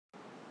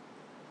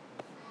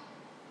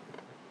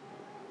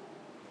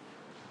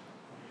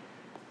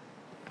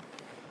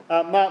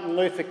Martin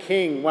Luther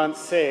King once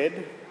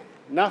said,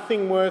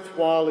 "Nothing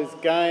worthwhile is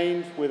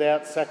gained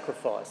without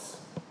sacrifice."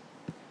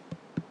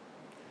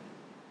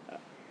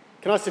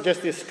 Can I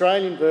suggest the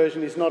Australian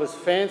version is not as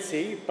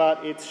fancy,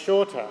 but it's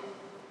shorter.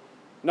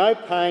 No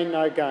pain,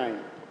 no gain.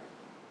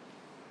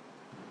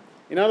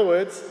 In other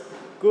words,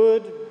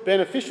 good,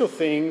 beneficial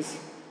things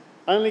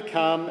only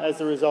come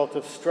as a result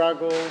of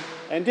struggle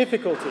and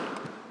difficulty.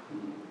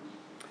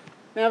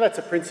 Now that's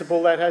a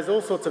principle that has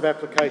all sorts of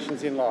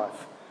applications in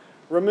life.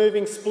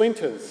 Removing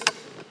splinters.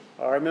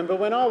 I remember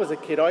when I was a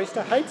kid, I used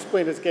to hate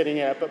splinters getting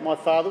out, but my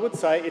father would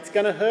say, it's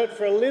going to hurt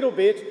for a little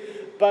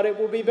bit, but it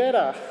will be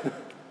better.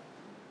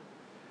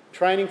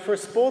 Training for a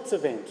sports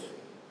event,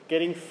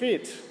 getting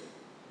fit,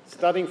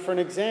 studying for an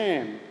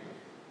exam,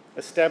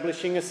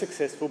 establishing a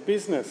successful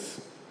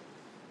business,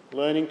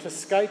 learning to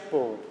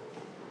skateboard,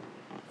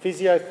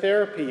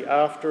 physiotherapy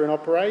after an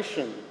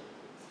operation.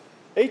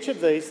 Each of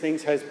these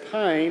things has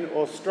pain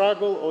or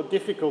struggle or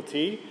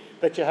difficulty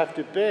that you have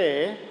to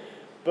bear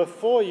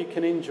before you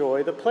can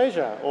enjoy the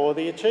pleasure or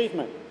the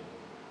achievement.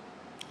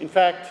 In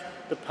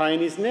fact, the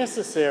pain is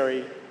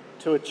necessary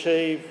to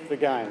achieve the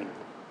gain.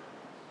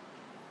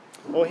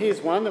 Or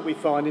here's one that we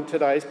find in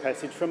today's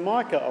passage from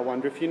Micah. I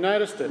wonder if you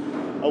noticed it.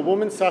 A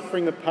woman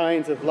suffering the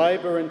pains of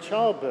labour and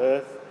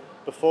childbirth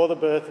before the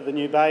birth of a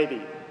new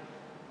baby.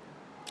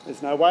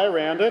 There's no way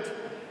around it.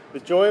 The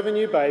joy of a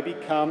new baby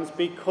comes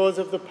because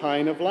of the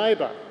pain of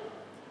labour.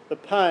 The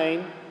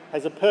pain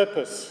has a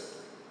purpose.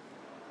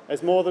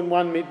 As more than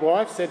one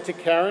midwife said to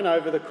Karen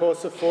over the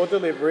course of 4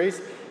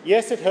 deliveries,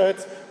 yes, it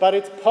hurts, but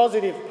it's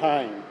positive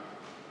pain.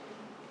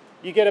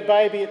 You get a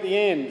baby at the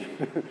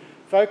end.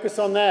 Focus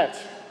on that.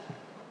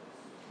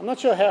 I'm not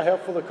sure how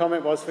helpful the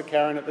comment was for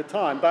Karen at the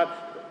time,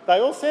 but they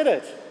all said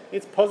it.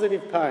 It's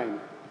positive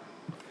pain.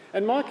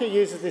 And Micah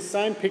uses this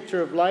same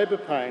picture of labour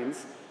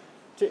pains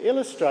to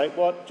illustrate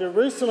what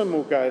Jerusalem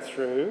will go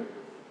through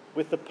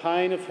with the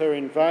pain of her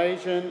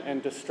invasion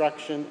and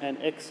destruction and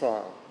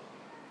exile.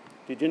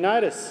 Did you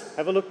notice?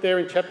 Have a look there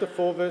in chapter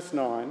 4, verse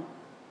 9.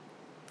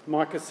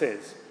 Micah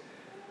says,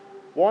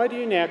 "Why do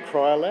you now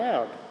cry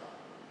aloud?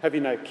 Have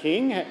you no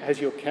king? Has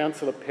your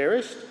counsellor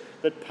perished,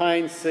 that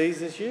pain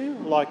seizes you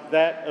like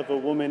that of a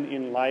woman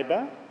in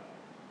labour?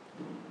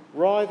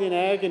 Writhe in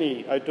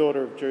agony, O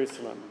daughter of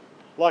Jerusalem,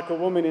 like a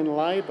woman in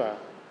labour,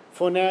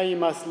 for now you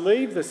must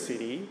leave the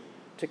city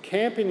to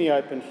camp in the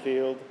open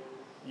field.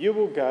 You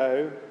will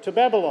go to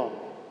Babylon."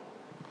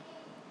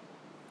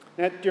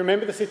 Now, do you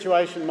remember the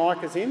situation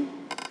Micah's in?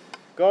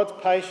 God's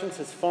patience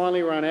has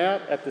finally run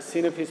out at the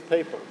sin of his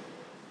people.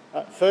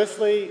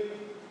 Firstly,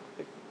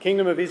 the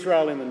kingdom of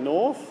Israel in the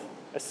north,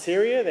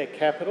 Assyria, their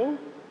capital,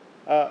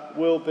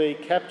 will be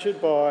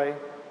captured by...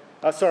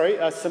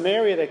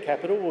 Samaria, their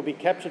capital, will be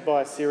captured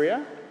by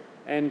Assyria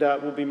and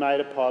will be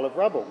made a pile of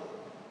rubble.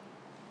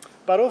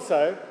 But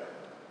also,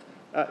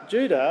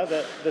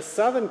 Judah, the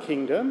southern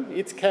kingdom,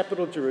 its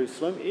capital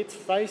Jerusalem, it's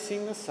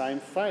facing the same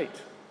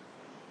fate.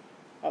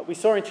 We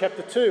saw in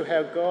chapter 2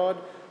 how God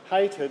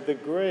hated the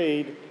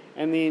greed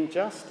and the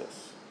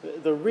injustice,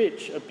 the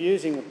rich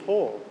abusing the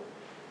poor.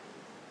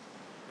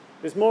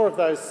 There's more of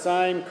those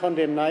same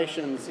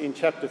condemnations in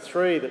chapter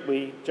 3 that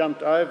we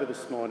jumped over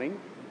this morning.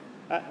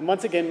 And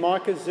once again,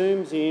 Micah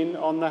zooms in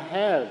on the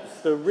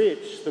haves, the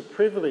rich, the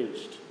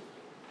privileged.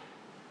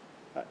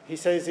 He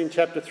says in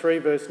chapter 3,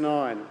 verse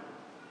 9,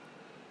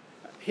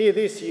 "Hear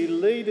this, you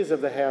leaders of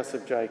the house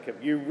of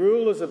Jacob, you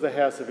rulers of the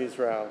house of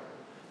Israel,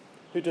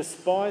 who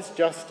despise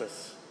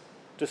justice,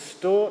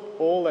 distort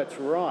all that's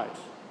right,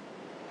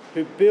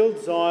 who build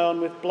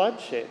Zion with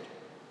bloodshed,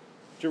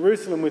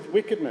 Jerusalem with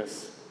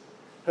wickedness.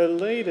 Her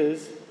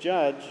leaders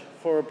judge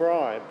for a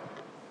bribe.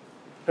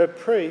 Her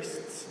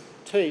priests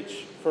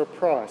teach for a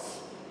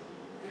price.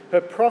 Her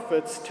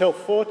prophets tell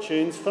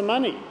fortunes for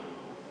money.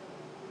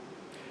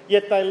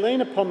 Yet they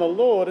lean upon the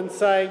Lord and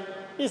say,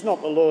 'Is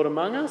not the Lord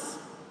among us?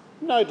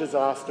 No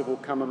disaster will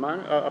come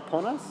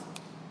upon us.'"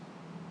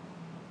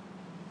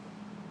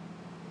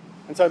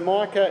 And so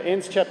Micah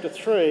ends chapter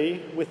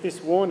 3 with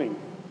this warning.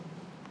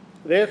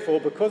 "Therefore,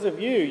 because of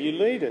you, you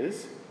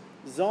leaders,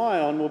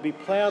 Zion will be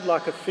ploughed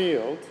like a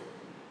field,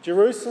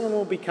 Jerusalem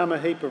will become a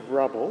heap of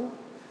rubble,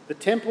 the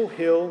Temple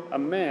Hill a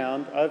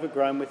mound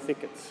overgrown with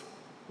thickets."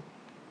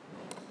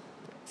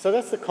 So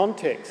that's the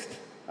context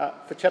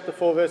for chapter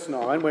 4, verse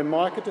 9, where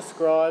Micah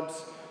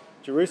describes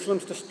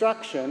Jerusalem's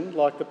destruction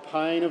like the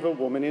pain of a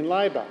woman in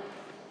labour.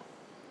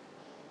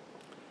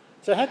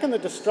 So how can the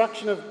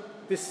destruction of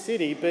this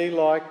city be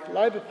like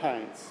labour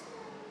pains?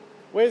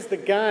 Where's the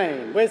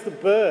gain? Where's the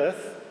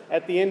birth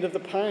at the end of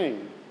the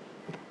pain?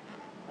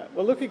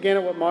 Well, look again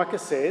at what Micah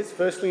says,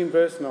 firstly in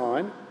verse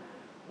 9.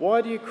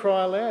 "Why do you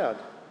cry aloud?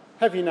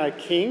 Have you no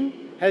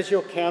king? Has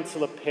your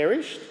counsellor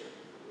perished,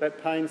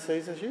 that pain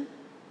seizes you?"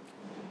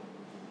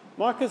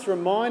 Micah's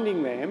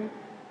reminding them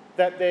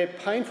that their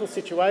painful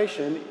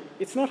situation,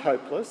 it's not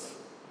hopeless.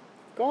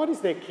 God is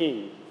their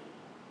king.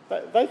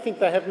 They think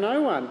they have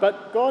no one,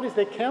 but God is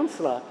their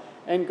counsellor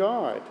and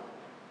guide.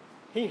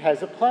 He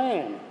has a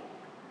plan.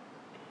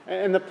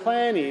 And the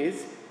plan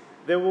is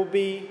there will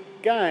be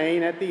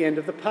gain at the end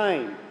of the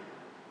pain.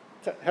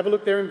 So have a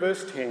look there in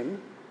verse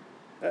 10.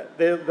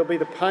 There'll be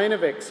the pain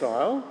of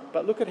exile,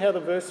 but look at how the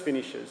verse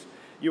finishes.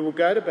 You will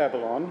go to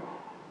Babylon,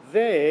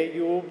 there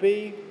you will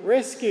be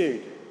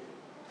rescued.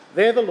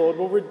 There the Lord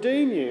will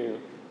redeem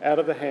you out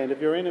of the hand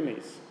of your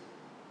enemies.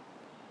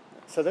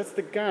 So that's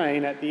the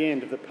gain at the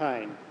end of the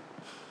pain.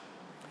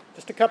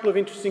 Just a couple of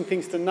interesting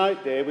things to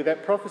note there with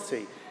that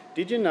prophecy.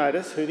 Did you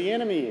notice who the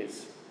enemy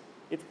is?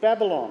 It's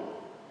Babylon.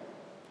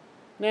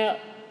 Now,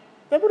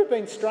 that would have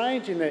been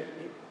strange in the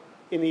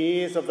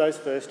ears of those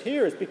first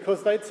hearers,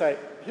 because they'd say,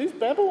 who's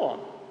Babylon?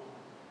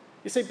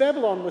 You see,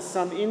 Babylon was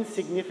some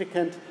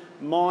insignificant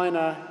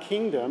minor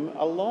kingdom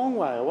a long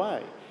way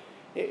away.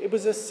 It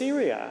was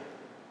Assyria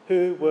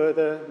who were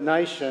the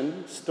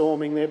nation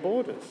storming their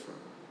borders.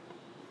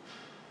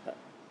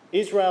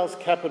 Israel's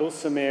capital,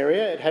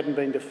 Samaria, it hadn't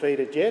been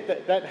defeated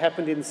yet. That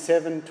happened in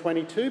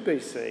 722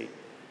 BC.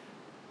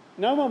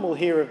 No one will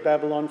hear of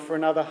Babylon for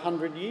another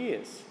 100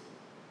 years.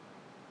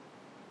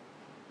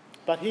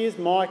 But here's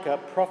Micah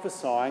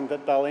prophesying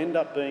that they'll end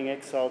up being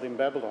exiled in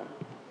Babylon.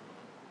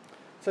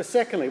 So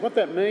secondly, what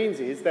that means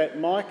is that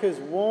Micah's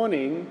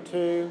warning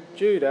to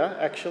Judah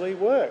actually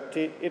worked.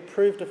 It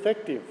proved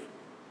effective.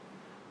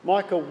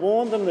 Micah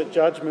warned them that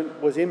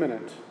judgment was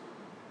imminent,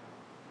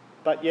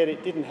 but yet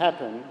it didn't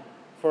happen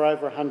for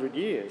over 100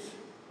 years.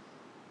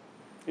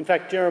 In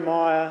fact,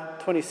 Jeremiah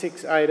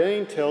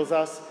 26:18 tells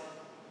us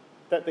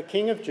that the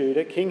king of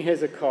Judah, King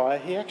Hezekiah,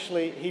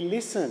 he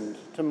listened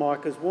to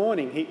Micah's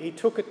warning. He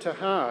took it to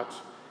heart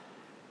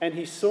and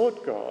he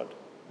sought God.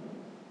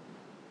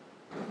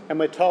 And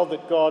we're told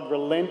that God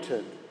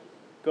relented.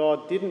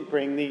 God didn't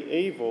bring the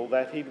evil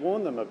that he'd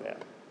warned them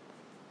about.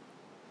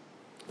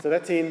 So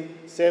that's in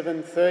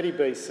 730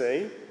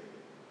 BC.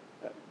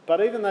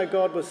 But even though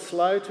God was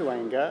slow to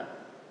anger,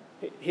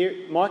 here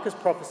Micah's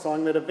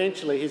prophesying that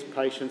eventually his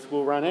patience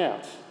will run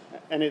out.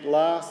 And it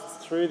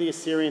lasts through the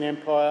Assyrian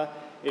Empire.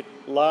 It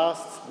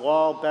lasts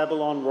while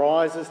Babylon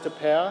rises to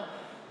power.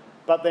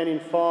 But then in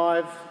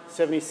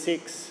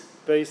 576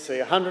 BC,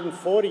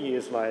 140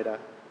 years later,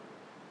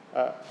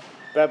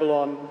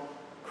 Babylon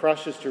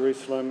crushes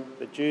Jerusalem.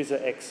 The Jews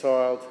are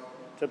exiled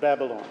to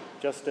Babylon,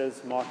 just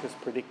as Micah's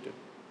predicted.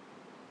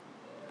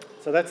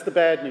 So that's the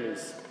bad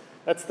news.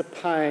 That's the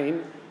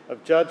pain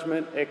of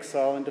judgment,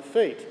 exile and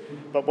defeat.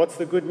 But what's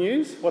the good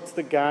news? What's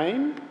the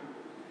gain?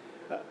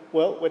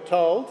 Well, we're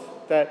told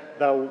that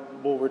they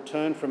will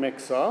return from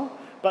exile,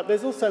 but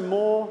there's also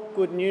more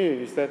good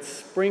news that's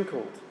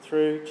sprinkled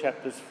through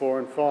chapters 4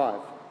 and 5.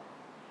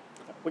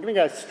 We're going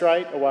to go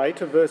straight away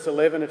to verse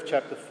 11 of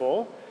chapter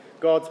 4.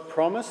 God's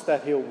promise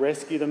that he'll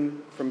rescue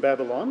them from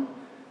Babylon.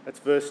 That's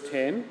verse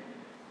 10.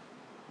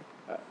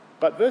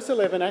 But verse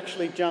 11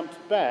 actually jumps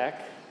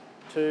back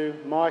to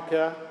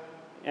Micah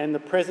and the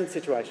present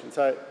situation,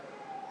 so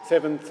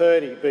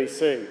 730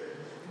 BC.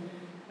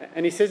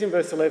 And he says in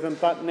verse 11,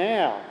 but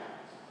now,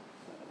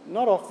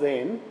 not off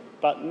then,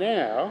 but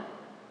now,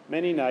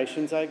 many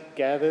nations are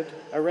gathered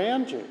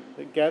around you,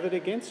 they're gathered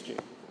against you.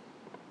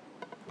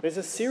 There's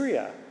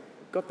Assyria,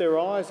 got their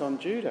eyes on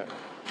Judah.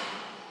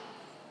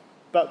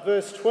 But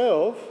verse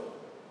 12,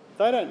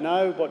 they don't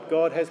know what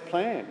God has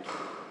planned.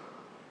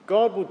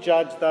 God will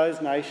judge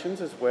those nations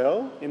as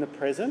well in the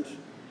present.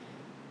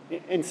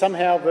 And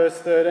somehow, verse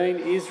 13,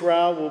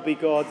 Israel will be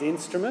God's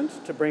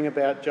instrument to bring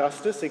about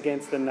justice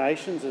against the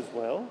nations as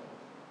well.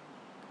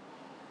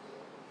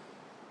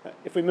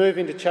 If we move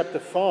into chapter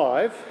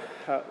 5,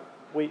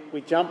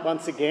 we jump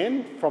once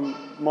again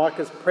from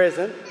Micah's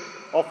present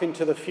off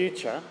into the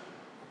future.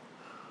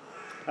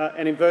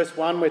 And in verse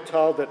 1, we're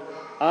told that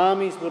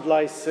armies would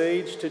lay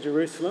siege to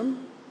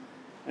Jerusalem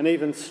and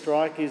even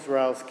strike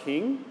Israel's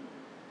king.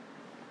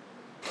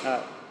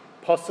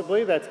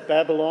 Possibly that's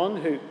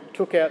Babylon, who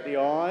took out the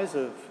eyes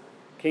of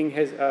King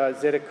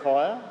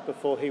Zedekiah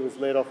before he was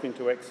led off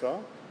into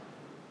exile.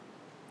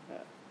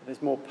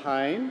 There's more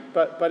pain.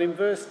 But in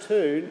verse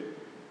 2,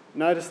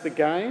 notice the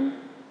gain.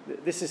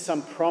 This is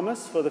some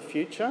promise for the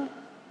future.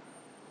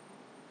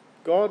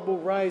 God will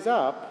raise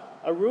up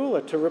a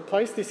ruler to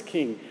replace this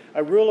king,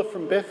 a ruler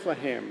from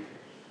Bethlehem,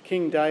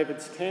 King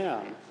David's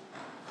town.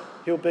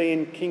 He'll be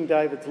in King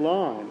David's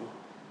line,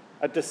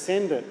 a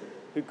descendant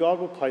who God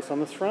will place on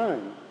the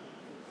throne.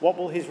 What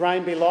will his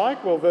reign be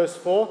like? Well, verse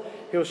 4,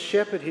 he'll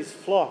shepherd his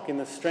flock in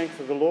the strength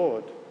of the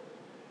Lord.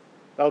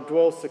 They'll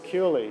dwell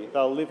securely,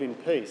 they'll live in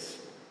peace,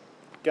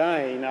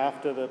 gain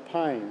after the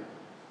pain.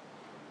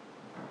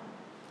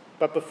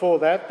 But before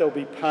that, there'll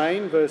be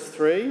pain. Verse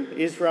 3,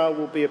 Israel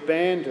will be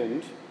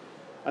abandoned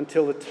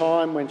until the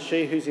time when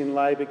she who's in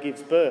labour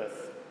gives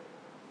birth.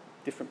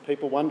 Different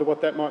people wonder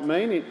what that might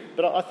mean,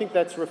 but I think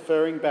that's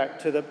referring back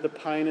to the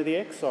pain of the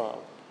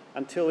exile,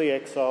 until the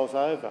exile's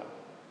over.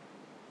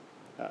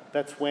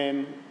 That's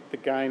when the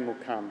gain will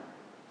come.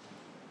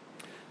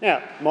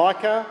 Now,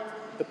 Micah,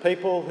 the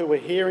people who were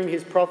hearing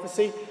his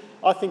prophecy,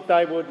 I think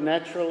they would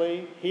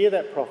naturally hear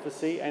that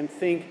prophecy and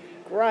think,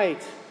 great,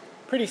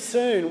 pretty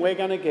soon we're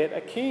going to get a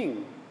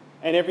king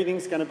and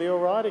everything's going to be all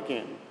right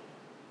again.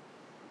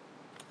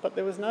 But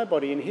there was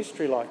nobody in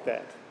history like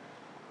that.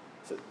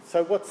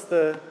 So what's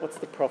the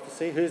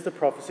prophecy? Who's the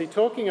prophecy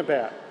talking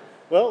about?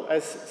 Well,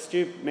 as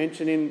Stu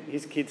mentioned in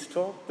his kids'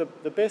 talk,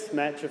 the best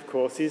match, of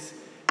course, is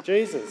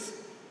Jesus.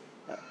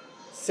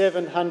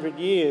 700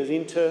 years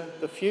into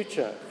the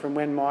future from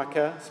when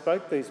Micah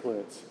spoke these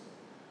words.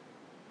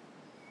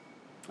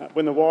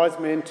 When the wise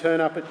men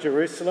turn up at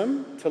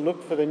Jerusalem to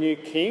look for the new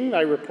king,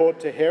 they report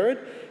to Herod.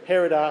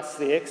 Herod asks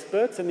the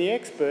experts, and the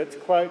experts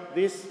quote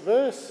this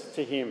verse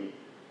to him.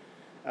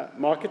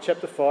 Micah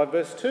chapter 5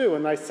 verse 2,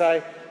 and they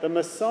say, the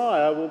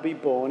Messiah will be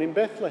born in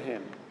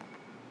Bethlehem.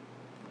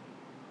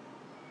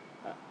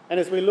 And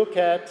as we look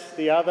at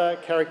the other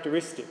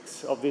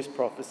characteristics of this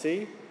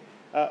prophecy,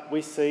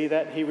 we see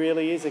that he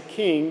really is a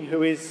king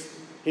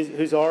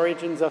whose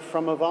origins are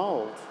from of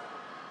old.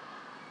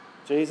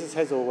 Jesus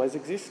has always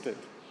existed.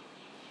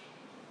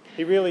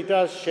 He really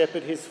does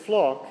shepherd his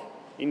flock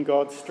in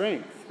God's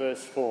strength,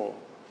 verse 4.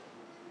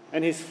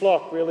 And his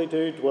flock really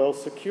do dwell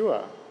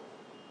secure.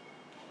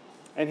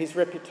 And his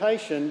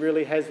reputation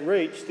really has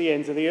reached the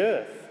ends of the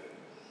earth.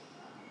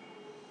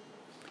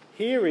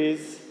 Here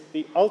is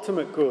the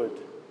ultimate good,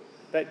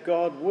 that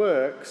God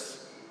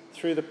works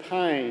through the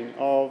pain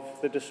of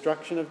the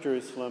destruction of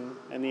Jerusalem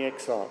and the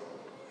exile.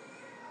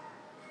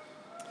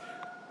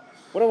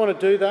 What I want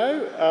to do,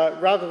 though,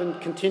 rather than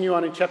continue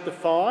on in chapter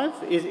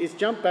 5, is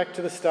jump back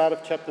to the start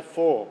of chapter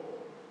 4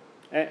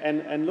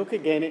 and look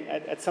again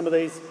at some of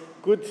these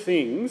good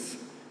things,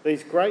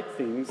 these great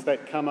things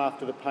that come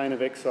after the pain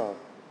of exile.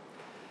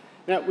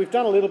 Now, we've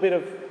done a little bit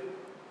of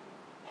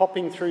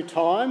hopping through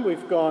time.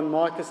 We've gone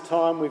Micah's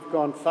time, we've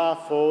gone far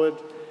forward.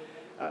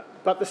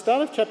 But the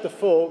start of chapter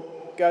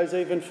 4 goes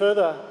even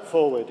further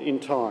forward in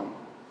time.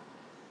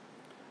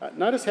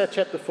 Notice how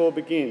chapter 4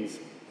 begins.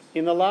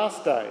 In the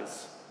last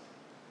days.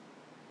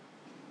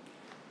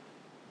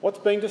 What's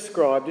being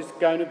described is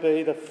going to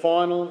be the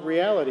final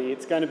reality.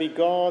 It's going to be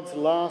God's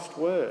last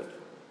word.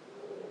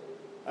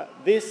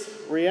 This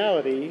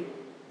reality,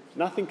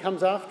 nothing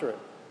comes after it.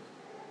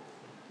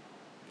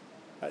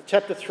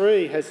 Chapter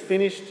 3 has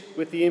finished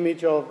with the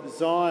image of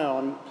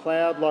Zion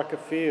ploughed like a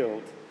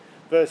field.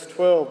 Verse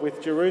 12,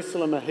 with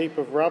Jerusalem a heap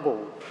of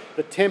rubble,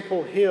 the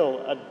temple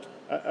hill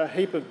a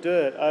heap of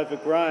dirt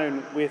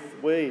overgrown with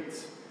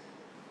weeds.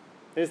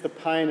 There's the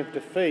pain of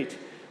defeat.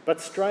 But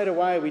straight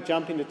away we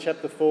jump into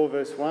chapter 4,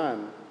 verse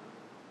 1.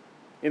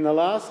 In the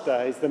last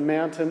days, the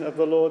mountain of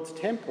the Lord's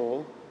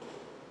temple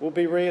will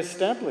be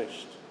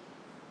re-established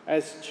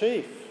as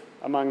chief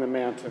among the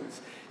mountains.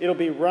 It'll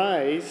be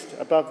raised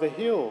above the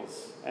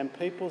hills, and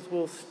peoples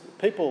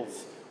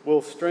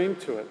will stream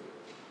to it.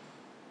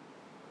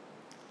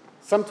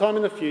 Sometime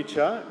in the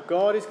future,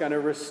 God is going to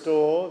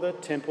restore the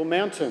Temple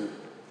Mountain.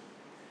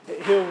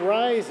 He'll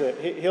raise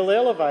it, he'll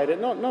elevate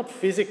it, not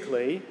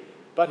physically,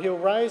 but he'll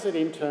raise it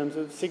in terms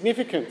of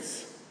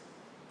significance.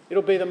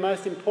 It'll be the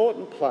most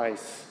important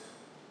place,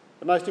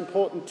 the most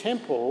important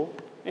temple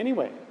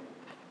anywhere.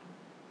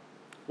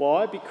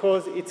 Why?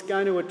 Because it's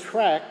going to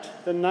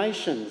attract the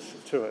nations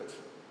to it.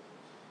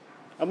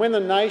 And when the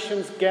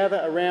nations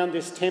gather around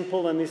this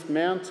temple and this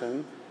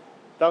mountain,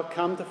 they'll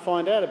come to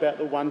find out about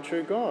the one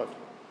true God.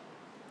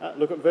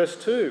 Look at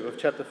verse 2 of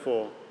chapter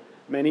 4.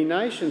 Many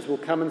nations will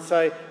come and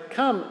say,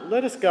 "Come,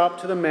 let us go up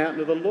to the mountain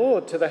of the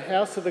Lord, to the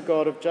house of the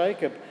God of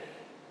Jacob.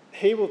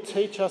 He will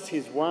teach us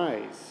his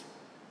ways,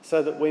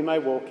 so that we may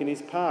walk in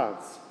his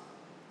paths.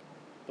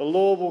 The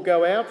law will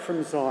go out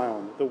from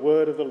Zion, the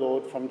word of the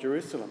Lord from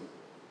Jerusalem."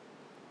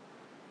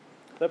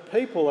 The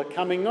people are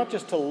coming not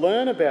just to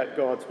learn about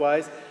God's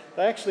ways,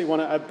 they actually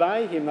want to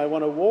obey him, they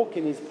want to walk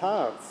in his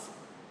paths.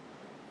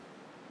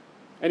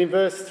 And in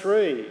verse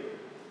 3,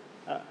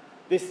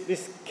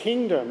 this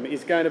kingdom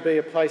is going to be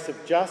a place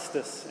of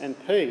justice and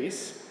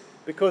peace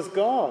because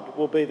God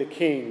will be the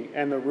king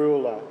and the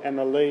ruler and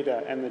the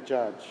leader and the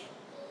judge.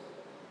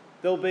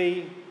 There'll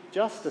be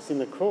justice in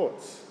the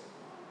courts.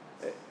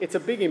 It's a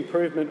big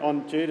improvement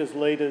on Judah's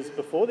leaders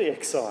before the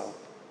exile.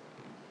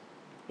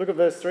 Look at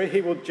verse 3.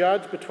 He will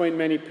judge between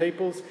many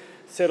peoples,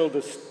 settle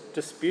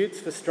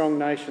disputes for strong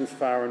nations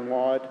far and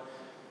wide.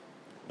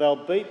 They'll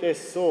beat their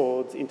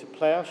swords into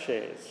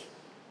ploughshares,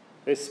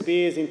 their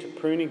spears into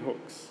pruning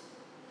hooks.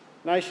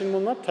 Nation will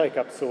not take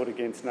up sword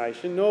against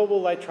nation, nor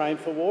will they train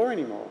for war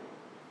anymore.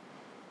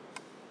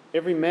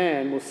 Every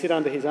man will sit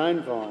under his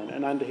own vine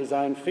and under his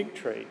own fig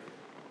tree,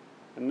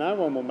 and no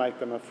one will make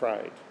them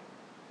afraid,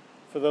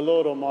 for the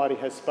Lord Almighty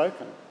has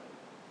spoken.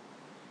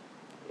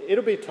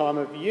 It'll be a time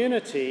of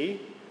unity,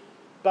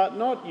 but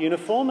not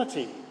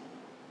uniformity.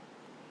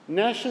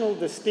 National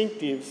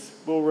distinctives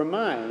will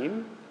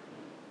remain,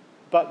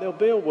 but there'll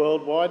be a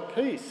worldwide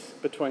peace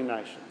between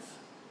nations.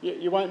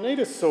 You won't need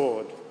a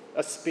sword,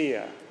 a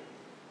spear.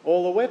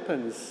 All the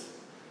weapons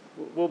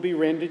will be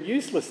rendered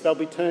useless. They'll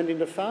be turned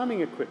into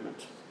farming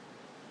equipment.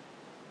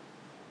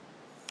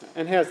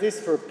 And how's this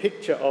for a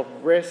picture of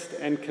rest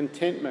and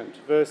contentment?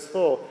 Verse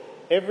 4,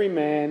 every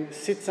man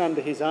sits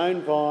under his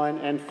own vine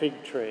and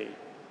fig tree.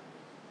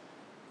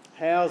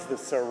 How's the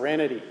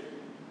serenity?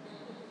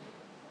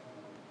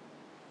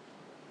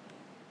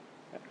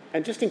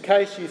 And just in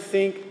case you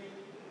think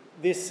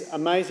this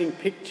amazing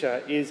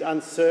picture is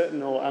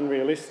uncertain or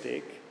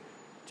unrealistic,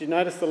 do you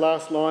notice the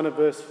last line of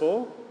verse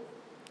 4?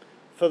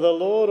 For the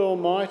Lord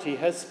Almighty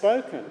has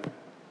spoken.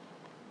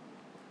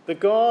 The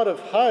God of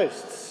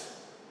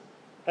hosts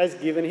has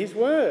given his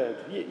word.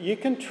 You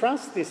can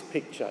trust this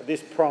picture,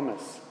 this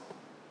promise.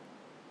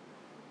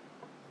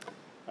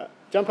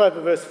 Jump over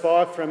verse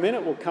 5 for a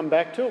minute. We'll come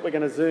back to it. We're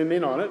going to zoom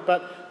in on it.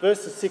 But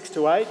verses 6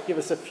 to 8 give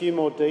us a few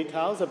more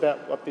details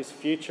about what this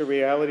future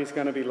reality is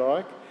going to be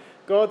like.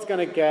 God's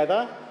going to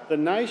gather the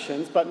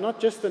nations, but not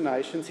just the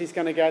nations. He's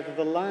going to gather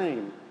the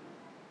lame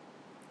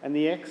and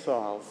the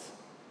exiles,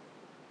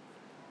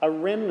 a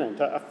remnant,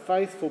 a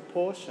faithful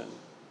portion,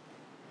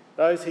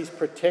 those he's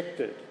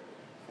protected,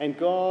 and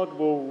God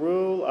will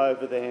rule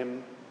over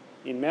them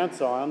in Mount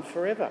Zion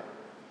forever.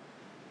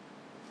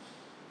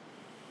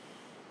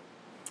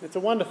 It's a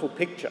wonderful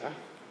picture,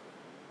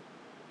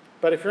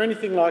 but if you're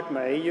anything like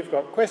me, you've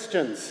got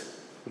questions.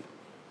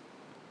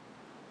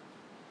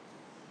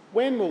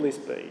 When will this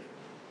be?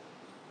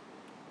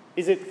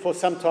 Is it for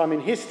some time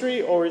in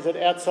history, or is it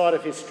outside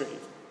of history?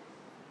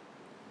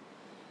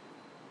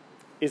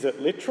 Is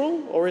it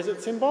literal, or is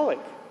it symbolic?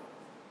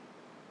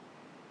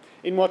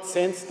 In what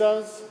sense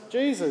does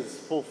Jesus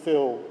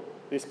fulfil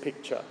this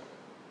picture?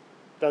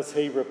 Does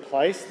he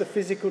replace the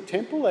physical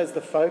temple as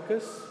the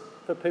focus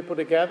for people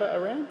to gather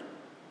around?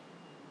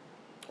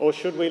 Or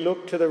should we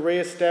look to the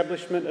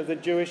re-establishment of the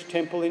Jewish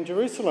temple in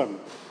Jerusalem?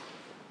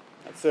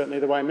 That's certainly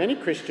the way many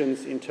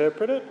Christians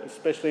interpret it,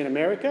 especially in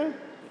America.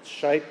 It's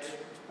shaped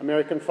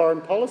American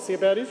foreign policy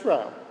about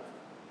Israel.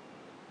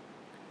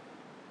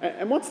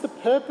 And what's the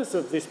purpose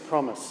of this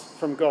promise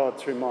from God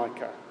through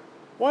Micah?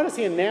 Why does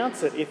he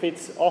announce it if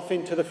it's off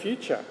into the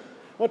future?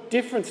 What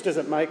difference does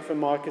it make for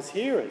Micah's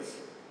hearers?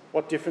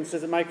 What difference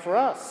does it make for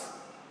us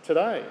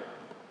today?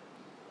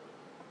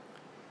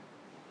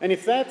 And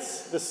if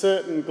that's the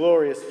certain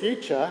glorious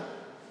future,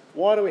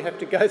 why do we have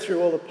to go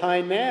through all the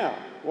pain now?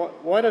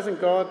 Why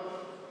doesn't God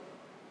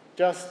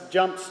just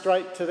jump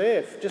straight to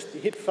there, just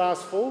hit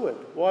fast forward?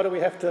 Why do we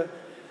have to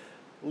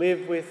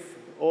live with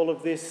all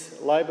of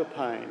this labour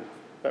pain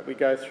that we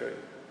go through?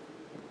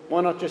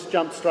 Why not just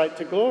jump straight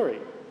to glory?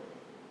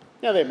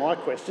 Now, they're my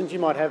questions. You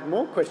might have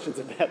more questions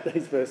about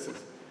these verses.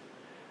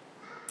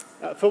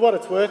 For what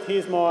it's worth,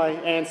 here's my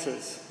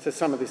answers to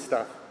some of this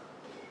stuff.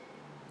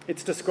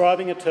 It's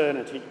describing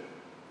eternity.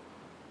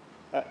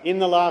 In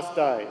the last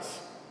days,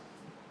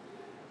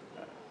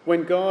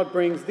 when God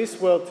brings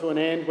this world to an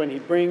end, when he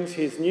brings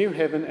his new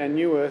heaven and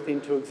new earth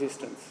into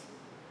existence.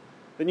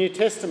 The New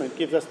Testament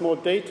gives us more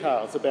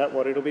details about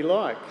what it'll be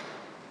like.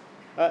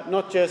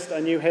 Not just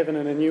a new heaven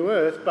and a new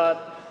earth,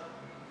 but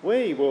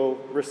we will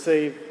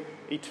receive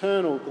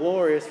eternal,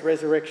 glorious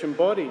resurrection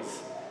bodies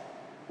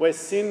where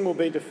sin will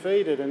be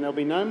defeated and there'll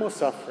be no more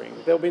suffering,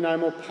 there'll be no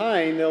more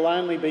pain, there'll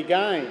only be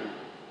gain.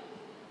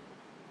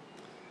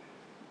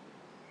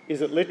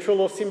 Is it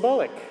literal or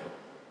symbolic?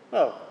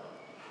 Well,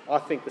 I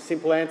think the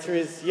simple answer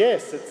is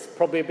yes, it's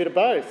probably a bit of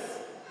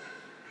both.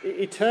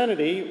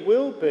 Eternity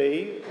will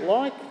be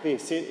like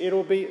this.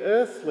 It'll be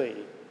earthly.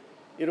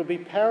 It'll be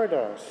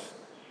paradise.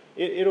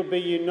 It'll be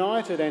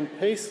united and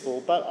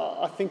peaceful, but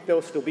I think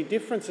there'll still be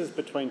differences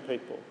between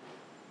people.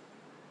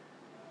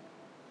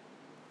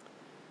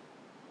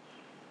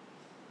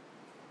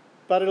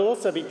 But it'll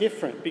also be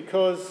different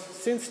because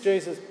since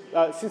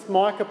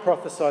Micah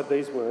prophesied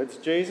these words,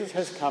 Jesus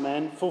has come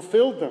and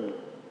fulfilled them.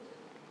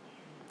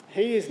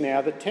 He is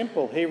now the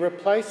temple. He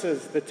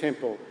replaces the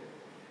temple.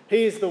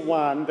 He is the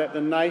one that the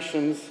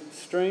nations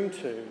stream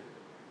to.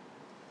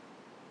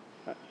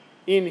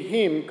 In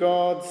him,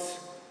 God's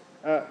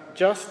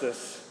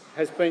justice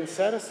has been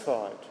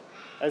satisfied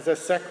as a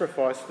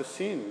sacrifice for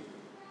sin.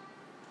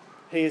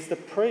 He is the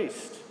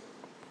priest.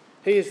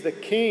 He is the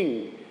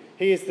king.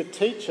 He is the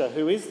teacher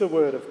who is the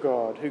word of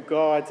God, who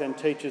guides and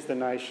teaches the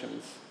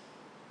nations.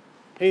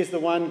 He is the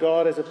one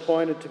God has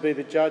appointed to be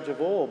the judge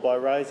of all by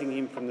raising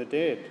him from the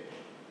dead.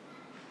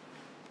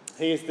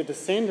 He is the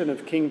descendant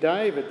of King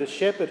David, the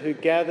shepherd who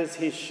gathers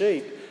his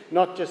sheep,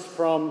 not just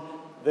from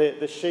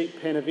the sheep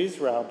pen of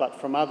Israel,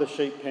 but from other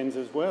sheep pens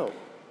as well.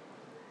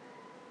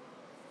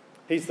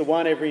 He's the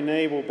one every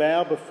knee will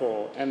bow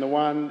before and the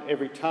one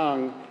every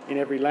tongue in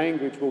every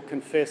language will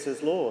confess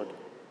as Lord.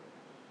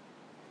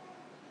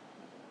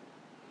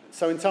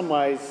 So in some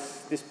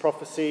ways, this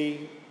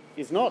prophecy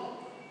is not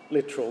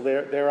literal.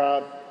 There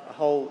are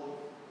whole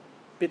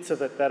bits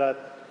of it that are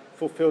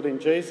fulfilled in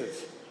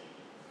Jesus.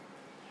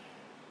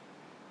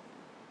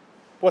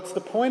 What's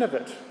the point of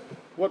it?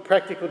 What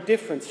practical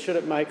difference should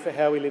it make for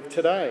how we live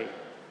today?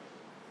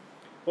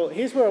 Well,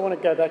 here's where I want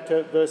to go back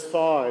to verse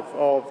 5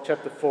 of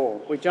chapter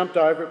 4. We jumped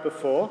over it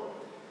before.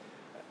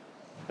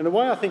 And the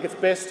way I think it's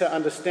best to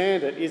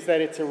understand it is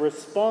that it's a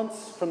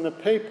response from the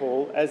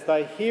people as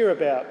they hear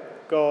about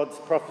God's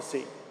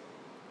prophecy.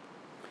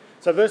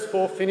 So verse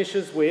 4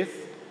 finishes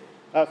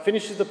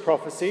the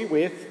prophecy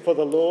with, "For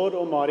the Lord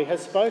Almighty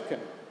has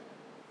spoken."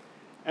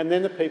 And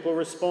then the people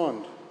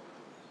respond.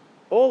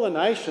 "All the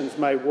nations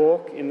may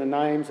walk in the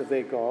names of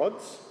their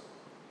gods.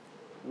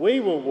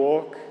 We will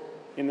walk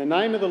in the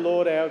name of the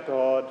Lord our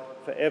God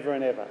forever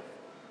and ever.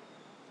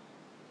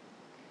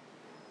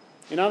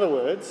 In other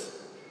words,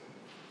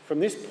 from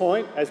this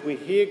point, as we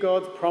hear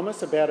God's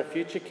promise about a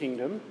future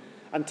kingdom,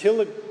 until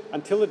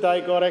the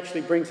day God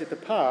actually brings it to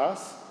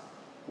pass,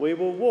 we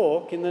will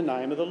walk in the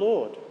name of the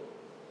Lord.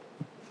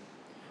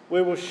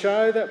 We will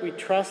show that we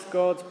trust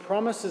God's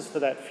promises for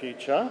that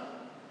future,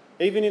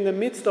 even in the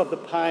midst of the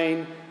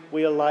pain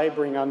we are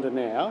labouring under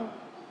now,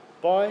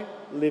 by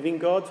living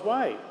God's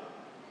way.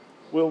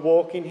 We'll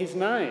walk in his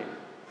name.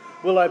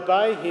 We'll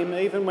obey him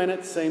even when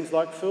it seems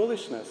like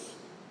foolishness.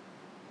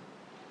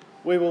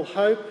 We will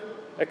hope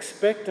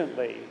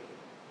expectantly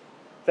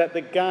that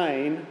the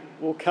gain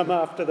will come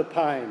after the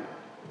pain.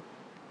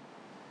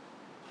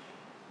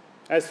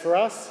 As for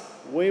us,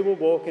 we will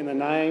walk in the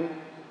name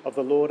of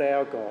the Lord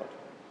our God.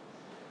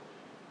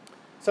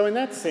 So in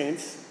that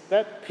sense,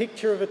 that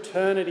picture of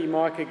eternity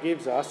Micah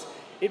gives us,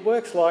 it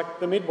works like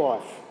the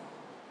midwife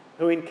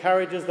who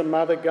encourages the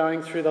mother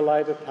going through the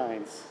labour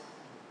pains.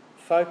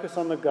 Focus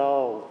on the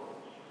goal.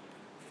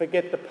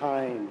 Forget the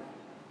pain.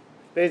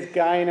 There's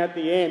gain at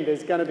the end.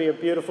 There's going to be a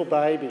beautiful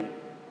baby.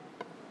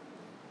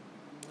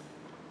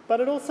 But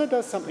it also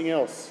does something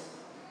else.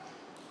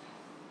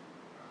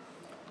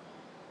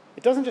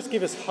 It doesn't just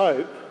give us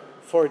hope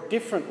for a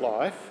different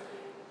life,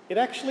 it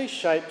actually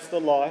shapes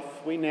the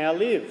life we now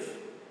live.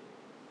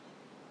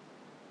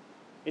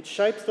 It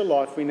shapes the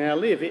life we now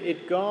live.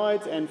 It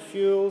guides and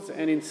fuels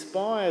and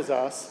inspires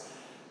us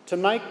to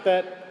make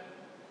that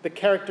the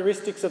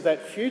characteristics of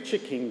that future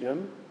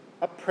kingdom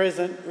a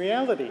present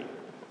reality.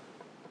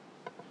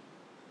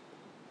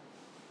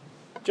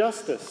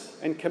 Justice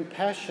and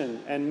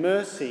compassion and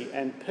mercy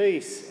and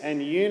peace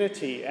and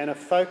unity and a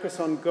focus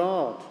on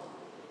God.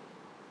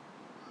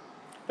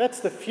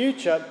 That's the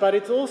future, but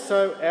it's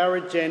also our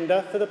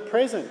agenda for the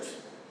present,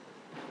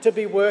 to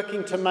be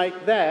working to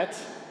make that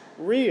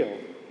real.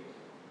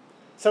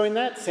 So in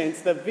that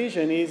sense, the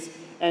vision is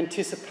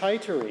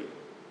anticipatory,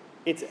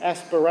 it's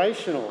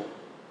aspirational,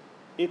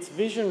 it's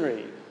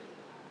visionary,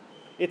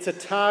 it's a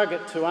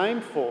target to aim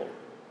for.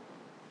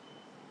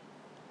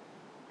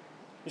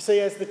 You see,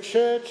 as the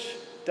church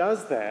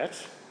does that,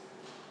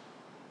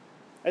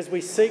 as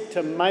we seek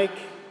to make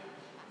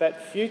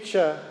that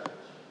future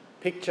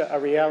picture a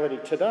reality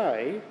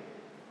today,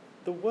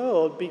 the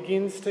world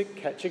begins to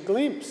catch a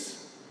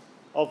glimpse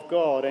of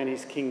God and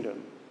his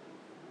kingdom.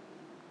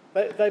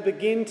 They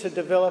begin to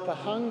develop a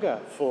hunger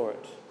for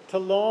it, to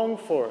long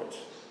for it,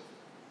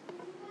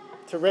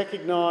 to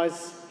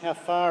recognise how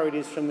far it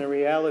is from the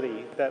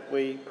reality that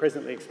we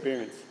presently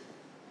experience.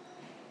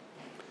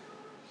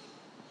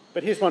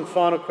 But here's one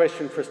final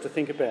question for us to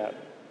think about.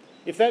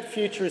 If that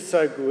future is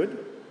so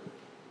good,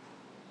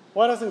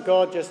 why doesn't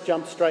God just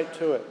jump straight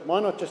to it?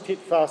 Why not just hit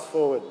fast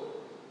forward?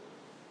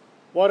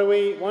 Why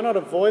not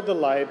avoid the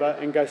labour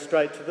and go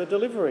straight to the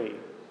delivery?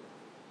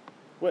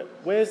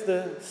 Where's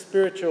the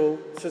spiritual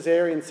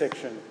caesarean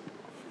section?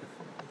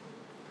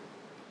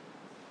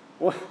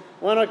 Why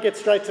not get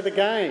straight to the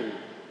game?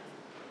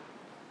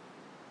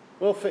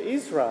 Well, for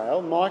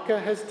Israel, Micah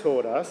has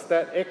taught us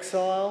that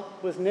exile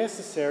was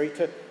necessary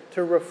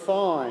to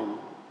refine,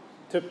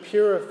 to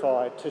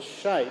purify, to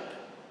shape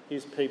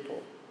his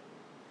people,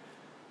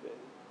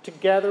 to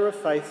gather a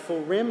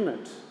faithful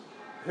remnant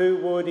who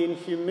would in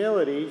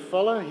humility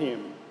follow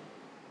him.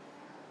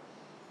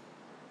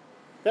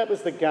 That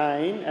was the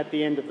gain at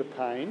the end of the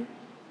pain.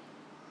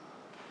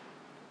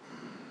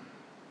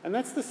 And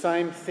that's the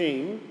same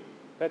thing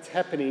that's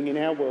happening in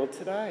our world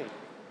today.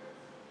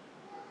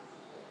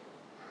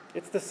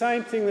 It's the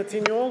same thing that's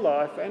in your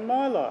life and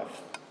my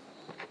life.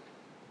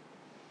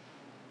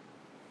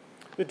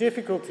 The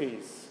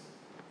difficulties,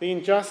 the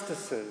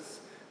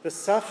injustices, the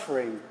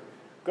suffering,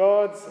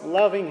 God's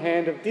loving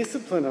hand of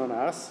discipline on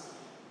us,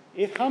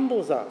 it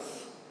humbles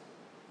us.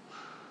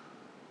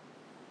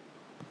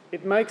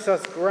 It makes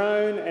us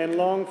groan and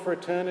long for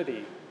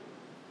eternity.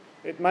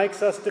 It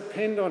makes us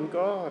depend on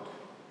God.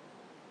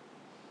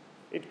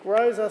 It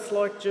grows us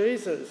like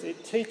Jesus.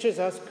 It teaches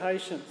us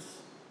patience.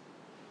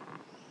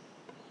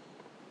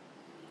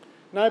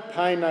 No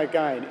pain, no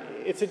gain.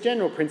 It's a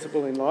general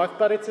principle in life,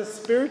 but it's a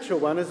spiritual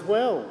one as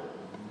well.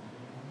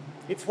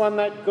 It's one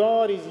that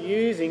God is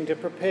using to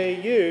prepare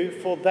you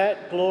for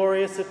that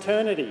glorious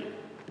eternity.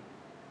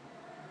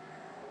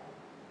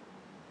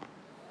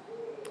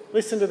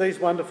 Listen to these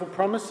wonderful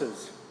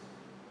promises.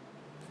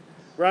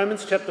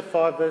 Romans chapter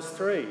 5, verse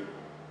 3.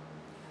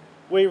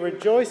 We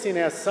rejoice in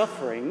our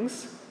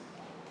sufferings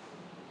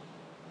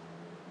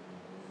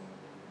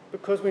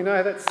because we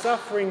know that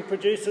suffering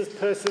produces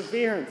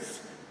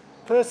perseverance.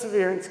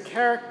 Perseverance,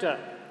 character,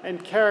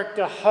 and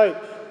character,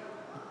 hope.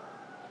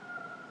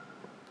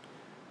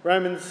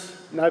 Romans,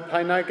 no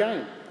pain, no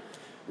gain.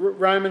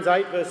 Romans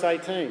 8, verse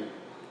 18.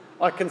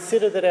 I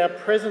consider that our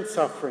present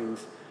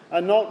sufferings are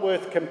not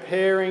worth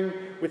comparing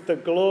with the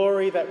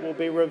glory that will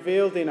be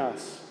revealed in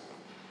us.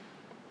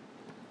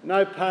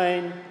 No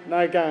pain,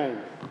 no gain.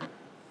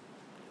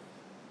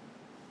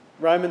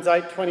 Romans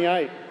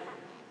 8:28.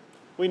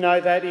 We know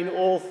that in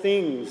all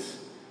things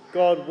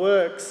God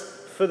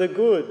works for the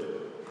good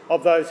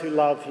of those who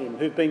love him,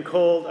 who've been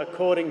called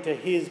according to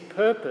his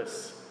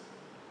purpose.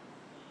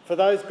 For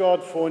those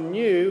God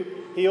foreknew,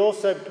 he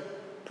also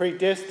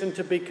predestined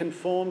to be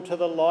conformed to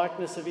the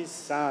likeness of his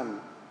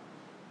Son.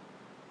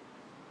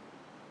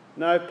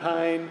 No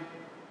pain,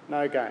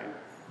 no gain.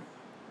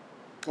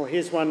 Or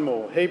here's one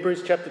more.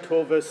 Hebrews chapter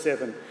 12, verse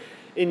 7.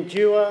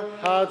 Endure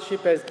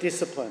hardship as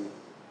discipline.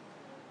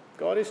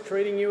 God is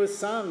treating you as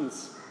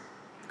sons.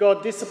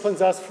 God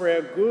disciplines us for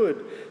our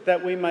good,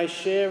 that we may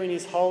share in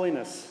his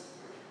holiness.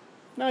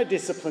 No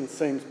discipline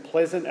seems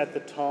pleasant at the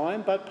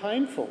time, but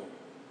painful.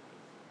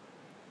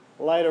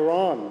 Later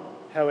on,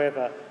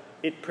 however,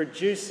 it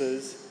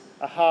produces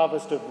a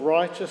harvest of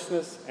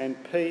righteousness and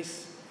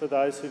peace for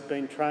those who've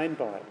been trained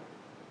by it.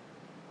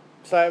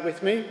 Say it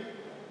with me.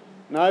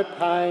 No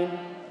pain,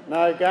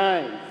 no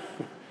gain.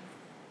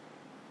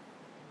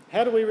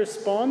 How do we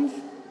respond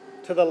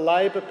to the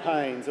labour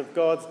pains of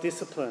God's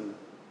discipline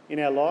in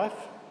our life?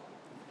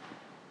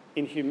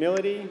 In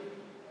humility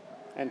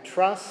and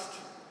trust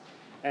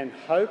and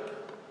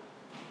hope.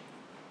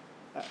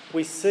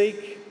 We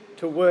seek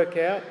to work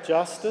out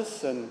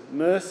justice and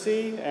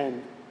mercy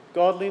and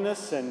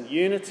godliness and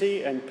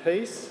unity and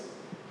peace,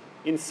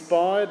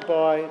 inspired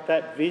by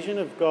that vision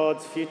of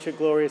God's future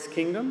glorious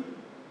kingdom.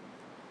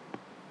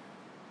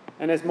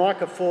 And as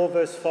Micah 4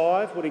 verse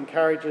 5 would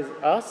encourage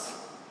us,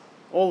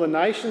 all the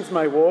nations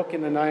may walk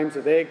in the names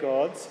of their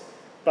gods,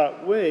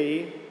 but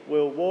we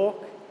will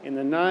walk in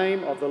the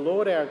name of the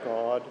Lord our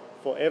God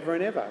forever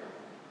and ever.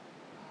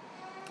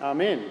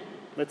 Amen.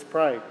 Let's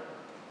pray.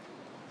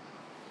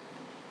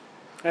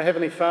 Our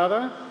Heavenly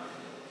Father,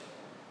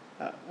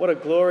 what a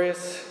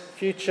glorious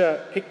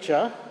future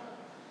picture.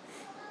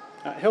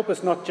 Help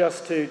us not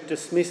just to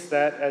dismiss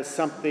that as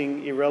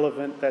something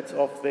irrelevant that's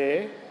off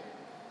there.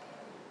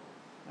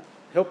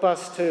 Help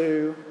us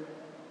to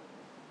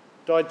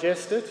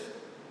digest it,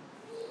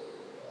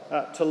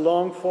 to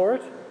long for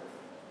it,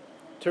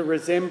 to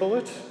resemble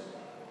it,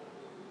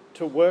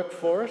 to work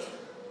for it.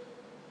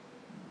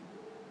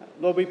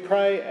 Lord, we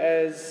pray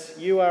as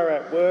you are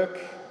at work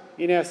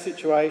in our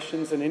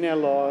situations and in our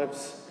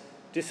lives,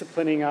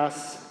 disciplining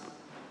us,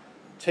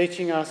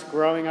 teaching us,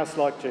 growing us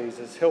like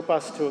Jesus. Help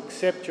us to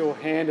accept your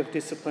hand of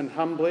discipline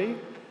humbly,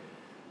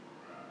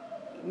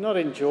 not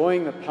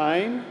enjoying the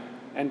pain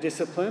and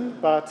discipline,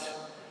 but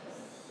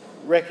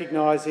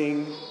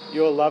recognising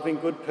your loving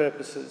good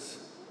purposes.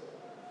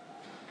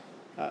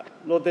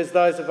 Lord, there's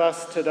those of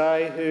us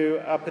today who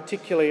are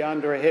particularly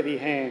under a heavy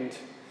hand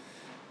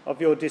of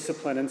your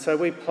discipline, and so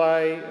we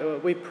pray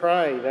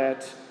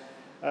that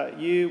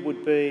you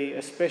would be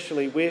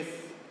especially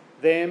with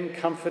them,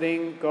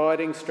 comforting,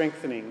 guiding,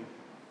 strengthening.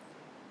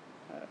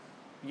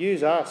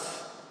 Use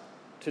us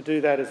to do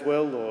that as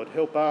well, Lord.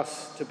 Help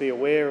us to be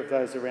aware of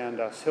those around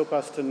us. Help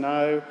us to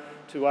know,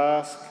 to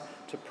ask,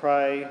 to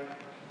pray,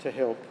 to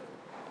help.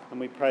 And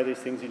we pray these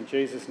things in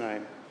Jesus'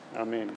 name. Amen.